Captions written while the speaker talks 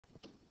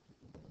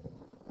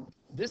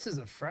This is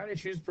a Friday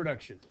Shoes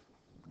production.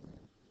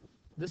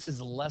 This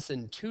is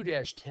lesson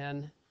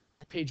 2-10,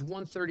 page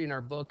 130 in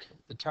our book,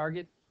 The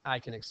Target, I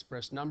Can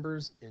Express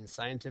Numbers in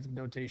Scientific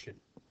Notation.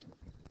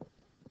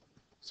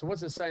 So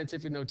what's a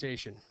scientific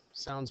notation?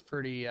 Sounds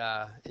pretty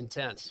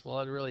intense. Well,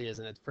 it really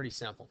isn't. It's pretty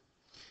simple.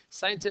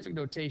 Scientific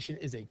notation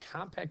is a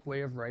compact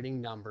way of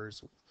writing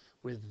numbers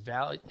with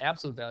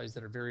absolute values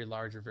that are very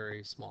large or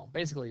very small.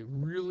 Basically,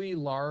 really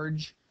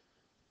large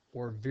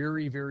or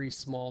very, very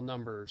small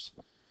numbers,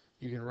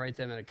 you can write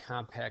them in a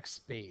compact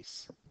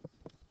space.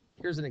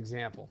 Here's an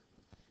example.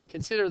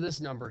 Consider this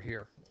number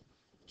here.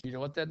 Do you know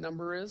what that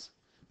number is?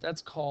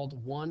 That's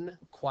called 1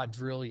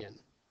 quadrillion.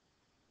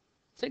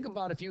 Think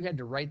about if you had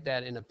to write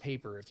that in a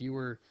paper. If you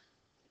were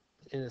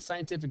in a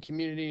scientific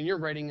community and you're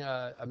writing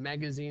a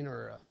magazine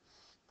or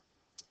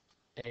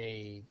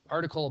a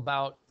article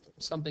about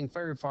something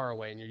very far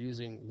away and you're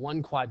using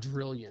 1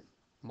 quadrillion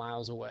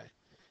miles away.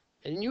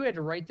 And you had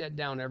to write that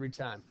down every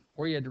time,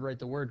 or you had to write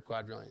the word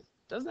quadrillion.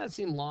 Doesn't that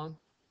seem long?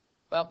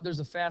 Well,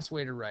 there's a fast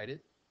way to write it.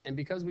 And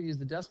because we use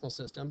the decimal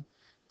system,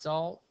 it's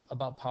all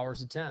about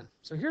powers of 10.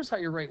 So here's how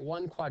you write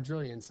 1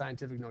 quadrillion in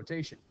scientific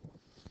notation.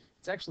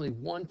 It's actually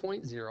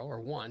 1.0,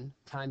 or 1,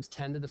 times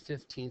 10 to the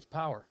 15th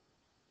power.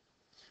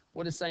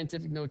 What does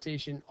scientific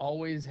notation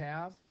always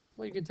have?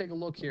 Well, you can take a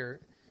look here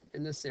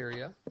in this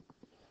area.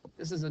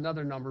 This is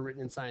another number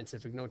written in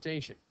scientific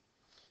notation.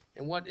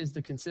 And what is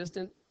the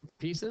consistent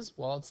pieces?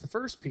 Well, it's the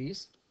first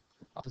piece.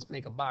 I'll just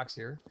make a box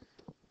here.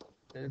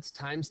 And it's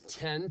times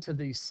 10 to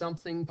the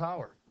something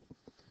power.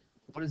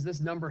 What does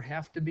this number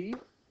have to be?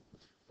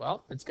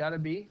 Well, it's got to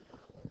be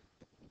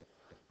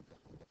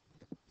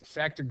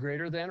factor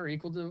greater than or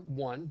equal to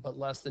 1, but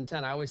less than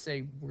 10. I always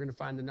say we're going to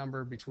find the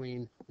number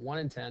between 1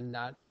 and 10,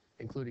 not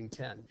including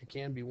 10. It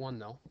can be 1,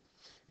 though.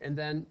 And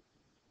then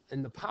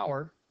in the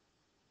power,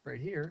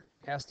 right here,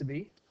 has to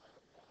be,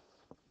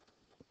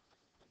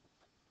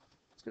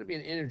 it's going to be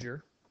an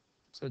integer,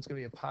 so it's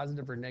going to be a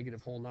positive or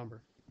negative whole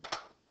number.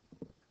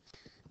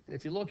 And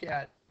if you look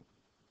at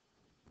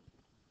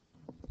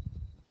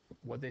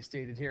what they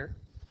stated here,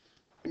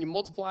 when you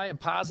multiply a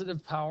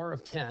positive power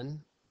of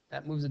 10,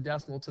 that moves a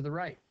decimal to the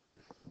right.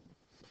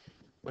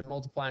 When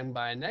multiplying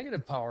by a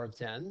negative power of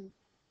 10,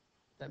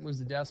 that moves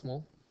the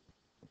decimal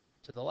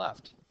to the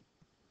left.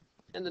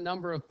 And the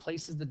number of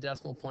places the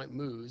decimal point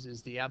moves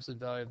is the absolute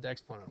value of the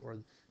exponent, or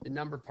the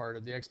number part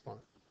of the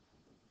exponent.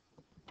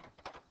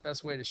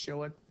 Best way to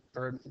show it,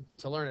 or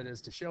to learn it, is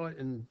to show it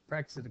and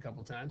practice it a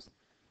couple times.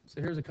 So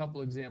here's a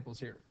couple examples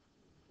here.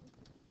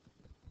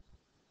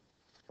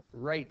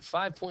 Write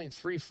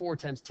 5.34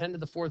 times 10 to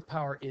the 4th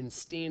power in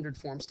standard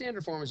form.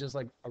 Standard form is just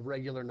like a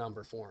regular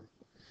number form.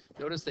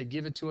 Notice they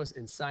give it to us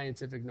in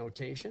scientific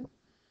notation,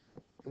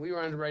 and we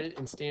want to write it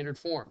in standard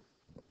form.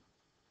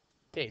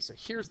 Okay, so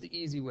here's the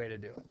easy way to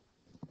do it.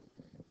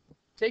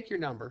 Take your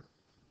number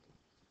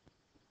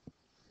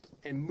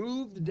and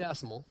move the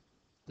decimal,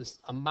 this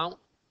amount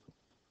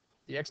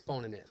the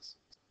exponent is.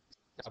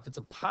 Now, if it's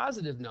a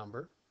positive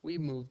number, we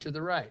move to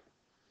the right.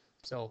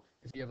 So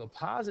if you have a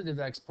positive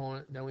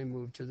exponent, then we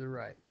move to the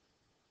right.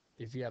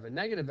 If you have a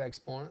negative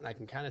exponent, and I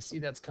can kind of see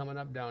that's coming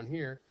up down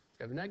here, if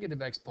you have a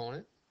negative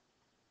exponent,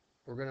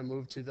 we're going to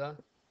move to the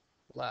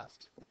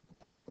left.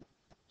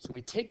 So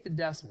we take the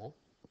decimal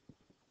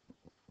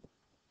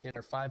in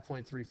our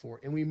 5.34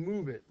 and we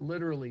move it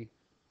literally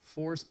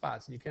 4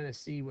 spots. And you kind of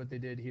see what they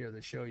did here.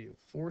 They show you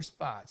 4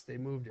 spots. They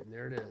moved it, and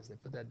there it is. They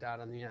put that dot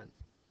on the end.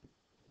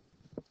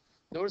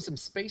 Notice some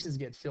spaces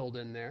get filled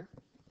in there,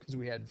 because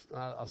we had,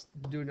 I'll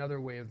do another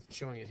way of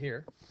showing it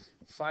here.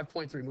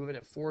 5.3, move it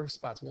at 4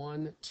 spots.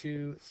 1,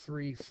 2,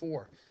 3,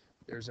 4.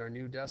 There's our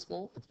new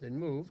decimal. It's been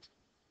moved.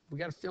 We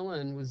got to fill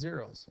in with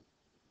zeros.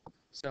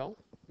 So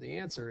the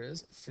answer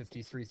is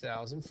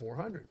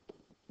 53,400.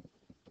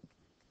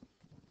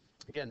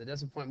 Again, the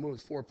decimal point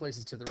moves 4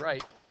 places to the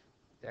right.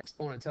 The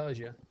exponent tells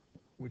you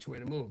which way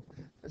to move.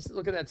 Let's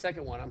look at that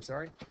second one. I'm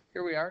sorry.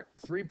 Here we are,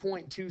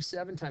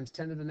 3.27 times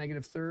 10 to the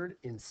negative 3rd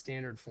in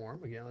standard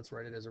form. Again, let's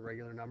write it as a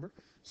regular number.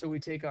 So we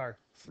take our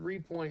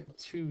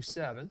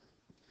 3.27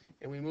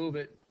 and we move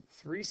it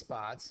 3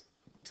 spots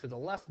to the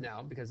left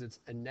now because it's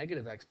a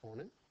negative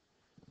exponent.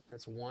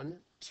 That's 1,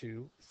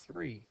 2,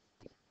 3.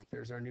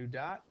 There's our new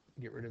dot.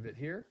 Get rid of it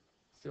here.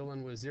 Fill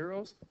in with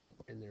zeros,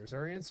 and there's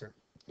our answer.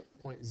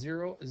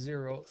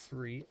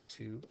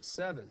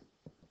 0.00327.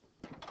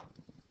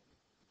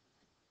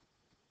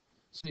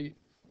 So you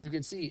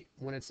can see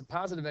when it's a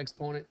positive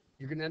exponent,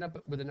 you're going to end up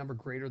with a number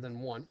greater than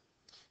 1.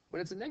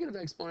 When it's a negative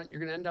exponent, you're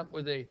going to end up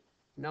with a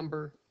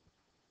number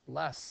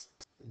less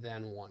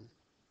than 1.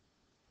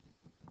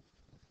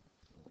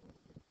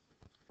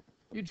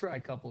 You try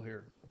a couple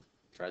here.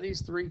 Try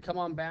these 3. Come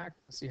on back.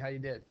 See how you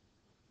did.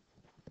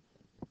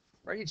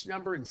 Write each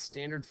number in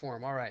standard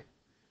form. All right.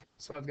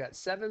 So I've got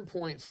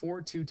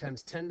 7.42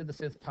 times 10 to the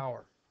 5th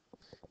power.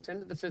 10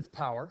 to the 5th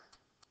power.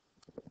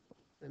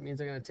 That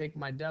means I'm going to take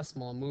my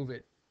decimal and move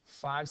it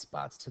 5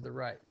 spots to the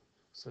right.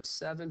 So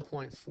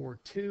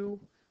 7.42,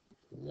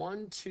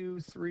 1, 2,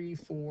 3,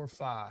 4,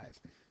 5.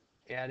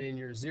 Add in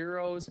your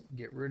zeros,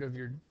 get rid of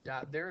your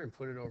dot there and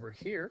put it over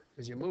here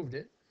because you moved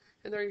it.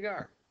 And there you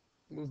go.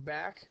 Move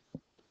back,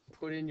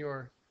 put in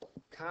your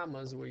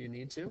commas where you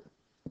need to.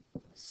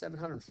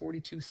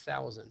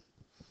 742,000.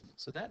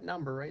 So that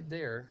number right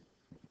there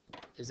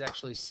is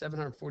actually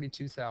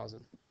 742,000.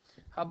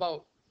 How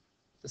about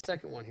the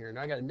second one here?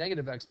 Now I got a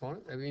negative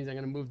exponent. That means I'm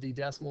going to move the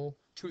decimal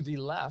to the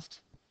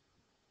left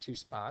 2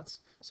 spots.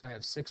 So I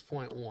have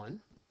 6.1. I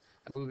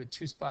move it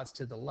 2 spots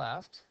to the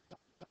left,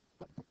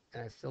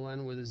 and I fill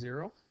in with a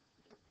 0.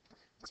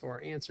 So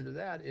our answer to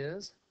that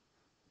is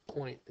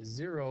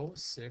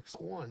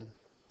 0.061,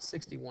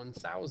 61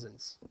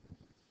 thousandths.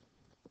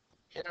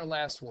 And our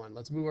last one,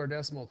 let's move our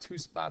decimal 2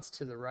 spots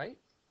to the right.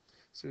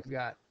 So we've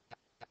got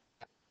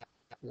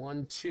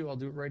 1, 2, I'll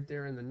do it right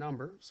there in the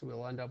number. So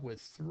we'll end up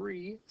with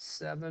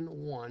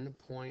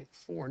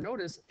 371.4.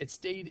 Notice it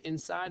stayed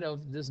inside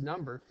of this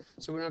number,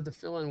 so we don't have to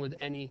fill in with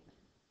any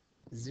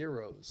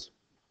zeros.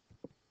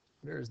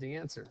 There's the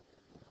answer.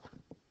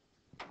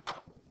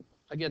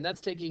 Again,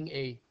 that's taking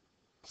a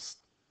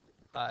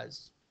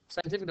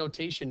scientific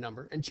notation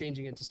number and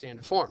changing it to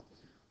standard form.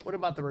 What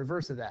about the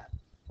reverse of that?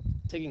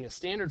 Taking a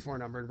standard form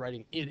number and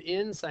writing it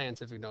in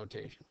scientific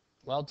notation.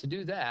 Well, to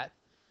do that,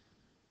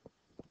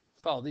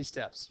 follow these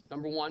steps.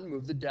 Number 1,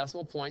 move the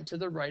decimal point to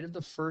the right of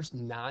the first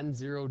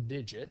non-zero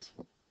digit.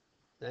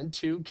 Then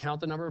 2,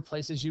 count the number of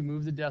places you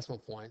move the decimal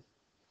point.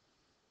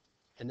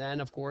 And then,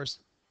 of course,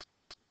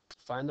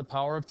 find the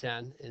power of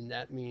 10, and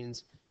that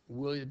means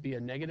will it be a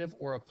negative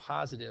or a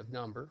positive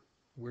number?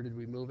 Where did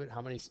we move it?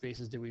 How many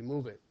spaces did we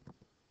move it?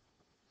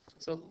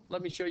 So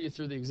let me show you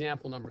through the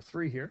example number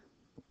 3 here.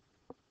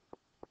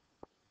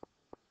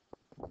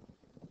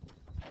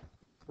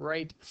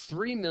 Write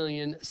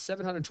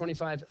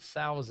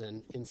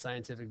 3,725,000 in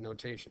scientific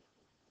notation.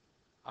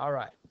 All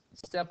right,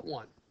 step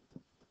 1.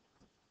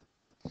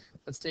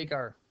 Let's take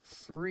our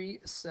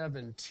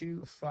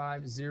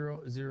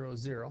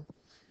 3725000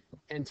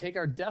 and take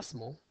our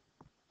decimal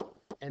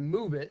and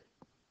move it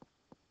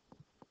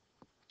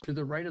to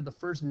the right of the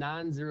first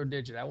non-zero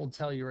digit. I will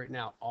tell you right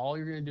now, all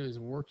you're going to do is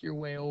work your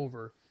way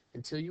over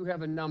until you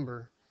have a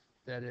number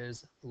that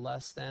is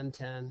less than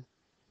 10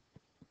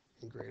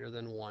 and greater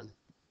than 1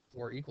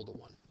 or equal to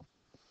 1.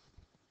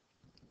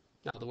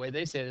 Now, the way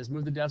they say it is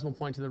move the decimal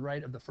point to the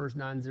right of the first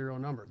non-zero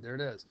number. There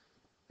it is.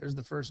 There's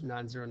the first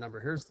non-zero number.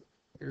 Here's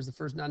the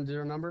first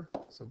non-zero number,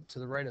 so to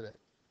the right of it.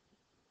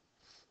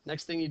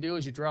 Next thing you do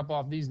is you drop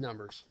off these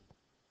numbers,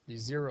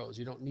 these zeros.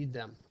 You don't need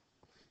them.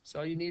 So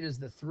all you need is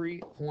the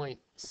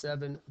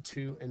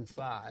 3.72 and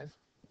 5.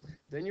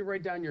 Then you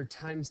write down your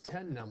times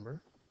 10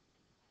 number,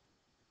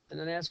 and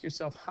then ask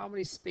yourself, how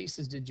many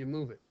spaces did you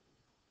move it?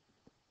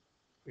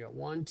 We got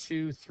 1,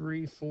 2,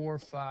 3, 4,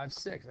 5,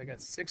 6. I got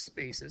 6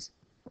 spaces.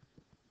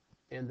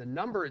 And the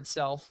number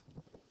itself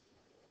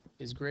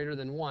is greater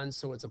than 1,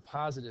 so it's a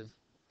positive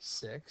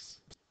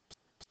 6.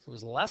 If it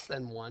was less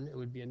than 1, it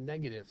would be a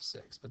negative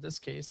 6. But in this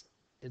case,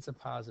 it's a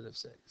positive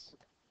 6.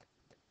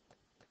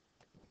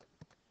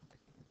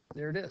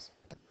 There it is.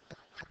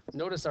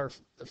 Notice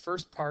the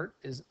first part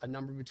is a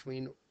number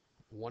between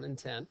 1 and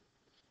 10,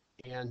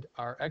 and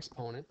our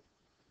exponent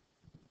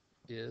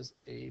is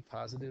a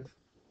positive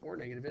or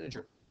negative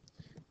integer.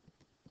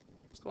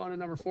 Let's go on to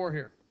number 4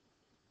 here.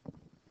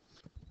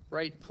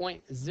 Write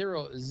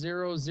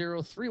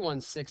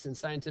 0.000316 in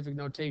scientific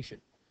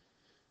notation.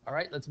 All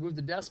right, let's move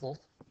the decimal.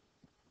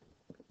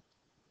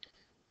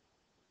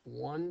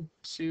 1,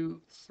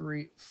 2,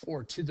 3,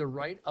 4 to the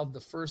right of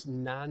the first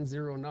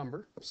non-zero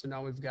number. So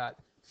now we've got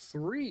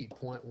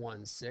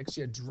 3.16.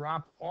 You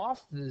drop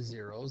off the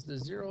zeros. The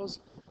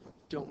zeros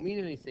don't mean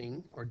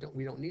anything, or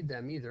we don't need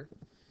them either.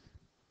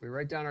 We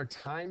write down our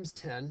times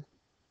 10.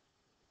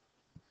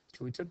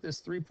 So we took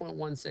this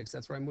 3.16.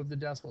 That's where I moved the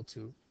decimal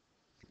to.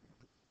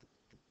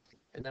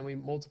 And then we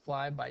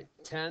multiply by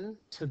 10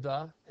 to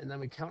the, and then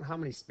we count how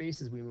many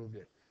spaces we moved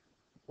it.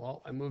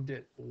 Well, I moved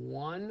it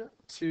 1,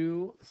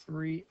 2,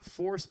 3,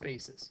 4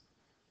 spaces.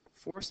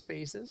 4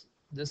 spaces.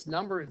 This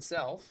number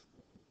itself,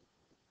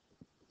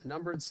 the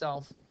number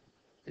itself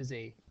is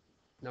a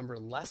number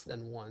less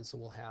than 1, so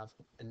we'll have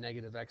a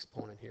negative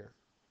exponent here.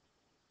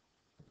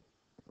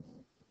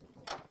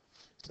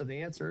 So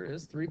the answer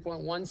is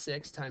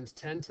 3.16 times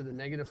 10 to the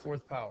negative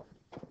 4th power.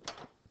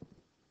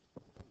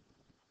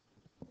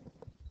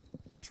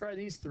 Try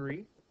these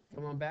 3.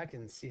 Come on back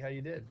and see how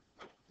you did.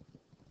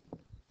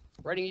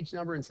 Writing each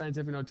number in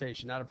scientific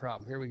notation, not a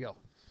problem. Here we go.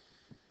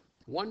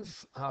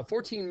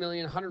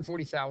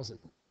 14,140,000.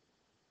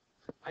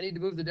 I need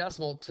to move the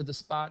decimal to the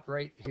spot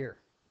right here.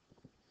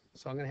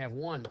 So I'm going to have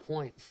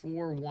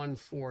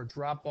 1.414,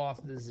 drop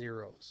off the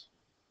zeros.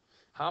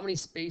 How many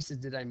spaces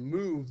did I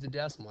move the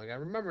decimal? I got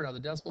to remember now the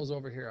decimal is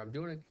over here. I'm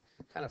doing it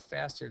kind of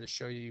fast here to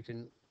show you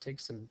can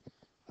take some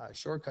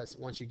shortcuts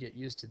once you get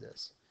used to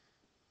this.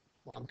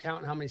 Well, I'm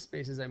counting how many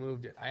spaces I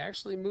moved it. I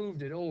actually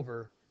moved it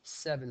over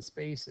 7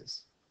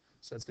 spaces.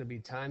 So it's going to be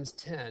times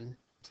 10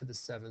 to the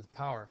 7th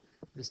power.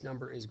 This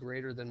number is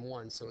greater than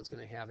 1, so it's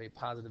going to have a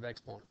positive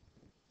exponent.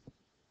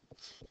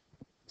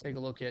 Take a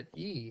look at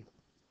E.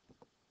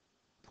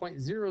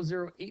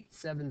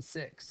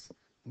 8.00876.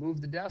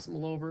 Move the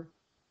decimal over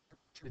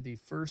to the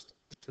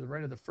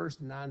right of the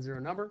first non-zero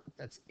number.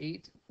 That's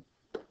 8,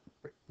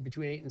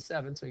 between 8 and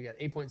 7, so you got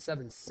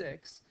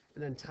 8.76,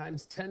 and then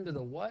times 10 to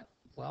the what?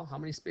 Well, how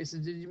many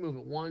spaces did you move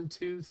it? 1,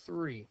 2,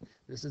 3.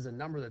 This is a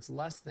number that's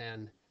less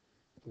than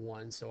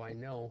 1, so I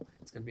know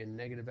it's going to be a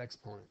negative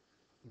exponent.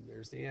 And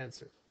there's the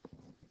answer.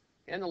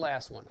 And the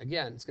last one,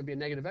 again, it's going to be a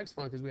negative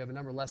exponent because we have a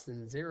number less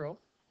than 0,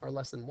 or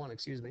less than 1,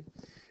 excuse me.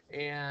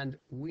 And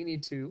we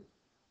need to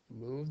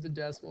move the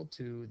decimal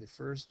to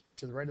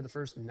the right of the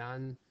first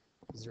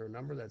non-zero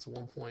number. That's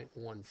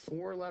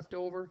 1.14 left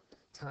over,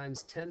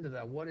 times 10 to the,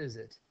 what is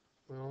it?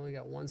 We only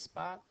got one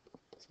spot,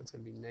 so it's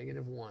going to be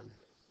negative 1.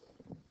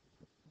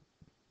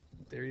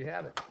 There you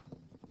have it.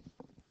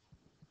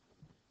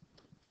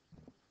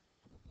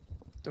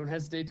 Don't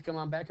hesitate to come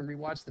on back and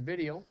rewatch the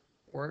video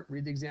or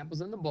read the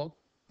examples in the book.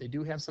 They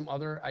do have some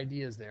other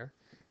ideas there.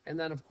 And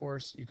then, of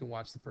course, you can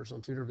watch the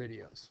personal tutor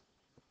videos.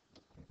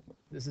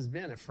 This has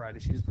been a Friday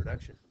Shoes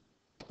production.